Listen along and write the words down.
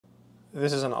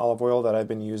This is an olive oil that I've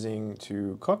been using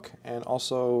to cook and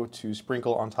also to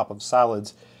sprinkle on top of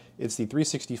salads. It's the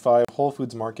 365 Whole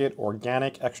Foods Market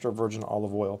Organic Extra Virgin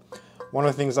Olive Oil. One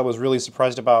of the things I was really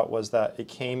surprised about was that it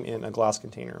came in a glass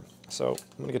container. So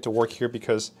I'm going to get to work here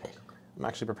because I'm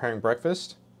actually preparing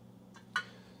breakfast.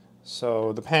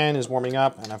 So the pan is warming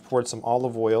up and I've poured some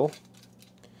olive oil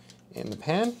in the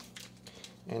pan.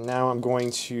 And now I'm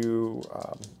going to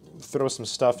throw some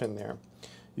stuff in there.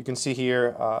 You can see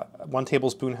here, 1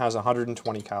 tablespoon has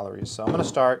 120 calories. So I'm going to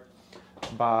start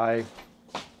by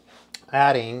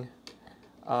adding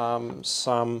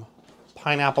some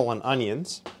pineapple and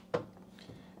onions.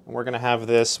 And we're going to have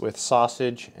this with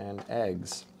sausage and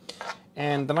eggs.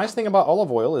 And the nice thing about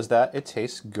olive oil is that it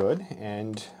tastes good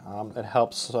and it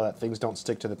helps so that things don't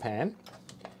stick to the pan.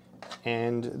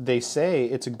 And they say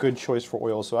it's a good choice for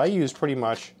oil. So I use pretty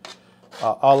much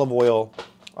olive oil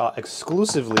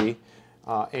exclusively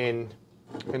in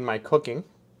my cooking,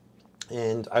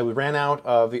 and I ran out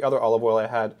of the other olive oil I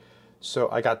had,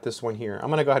 so I got this one here. I'm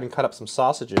going to go ahead and cut up some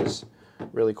sausages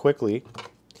really quickly.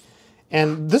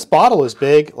 And this bottle is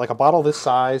big, like a bottle this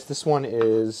size. This one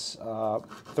is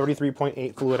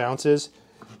 33.8 fluid ounces,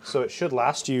 so it should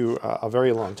last you a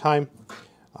very long time.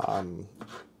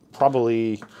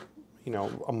 Probably, you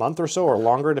know, a month or so or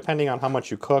longer, depending on how much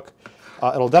you cook.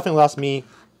 It'll definitely last me.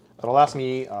 It'll last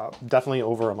me definitely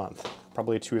over a month,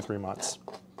 probably 2 or 3 months,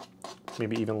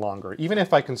 maybe even longer, even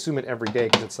if I consume it every day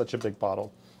because it's such a big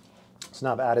bottle. So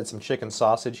now I've added some chicken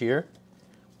sausage here.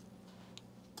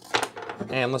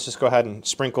 And let's just go ahead and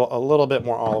sprinkle a little bit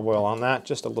more olive oil on that,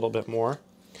 just a little bit more.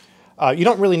 You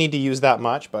don't really need to use that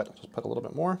much, but just put a little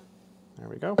bit more. There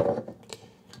we go.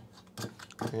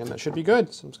 And that should be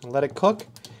good. So I'm just gonna let it cook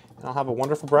and I'll have a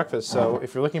wonderful breakfast. So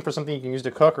if you're looking for something you can use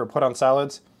to cook or put on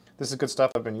salads, this is good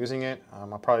stuff. I've been using it.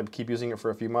 I'll probably keep using it for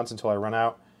a few months until I run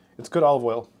out. It's good olive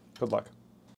oil. Good luck.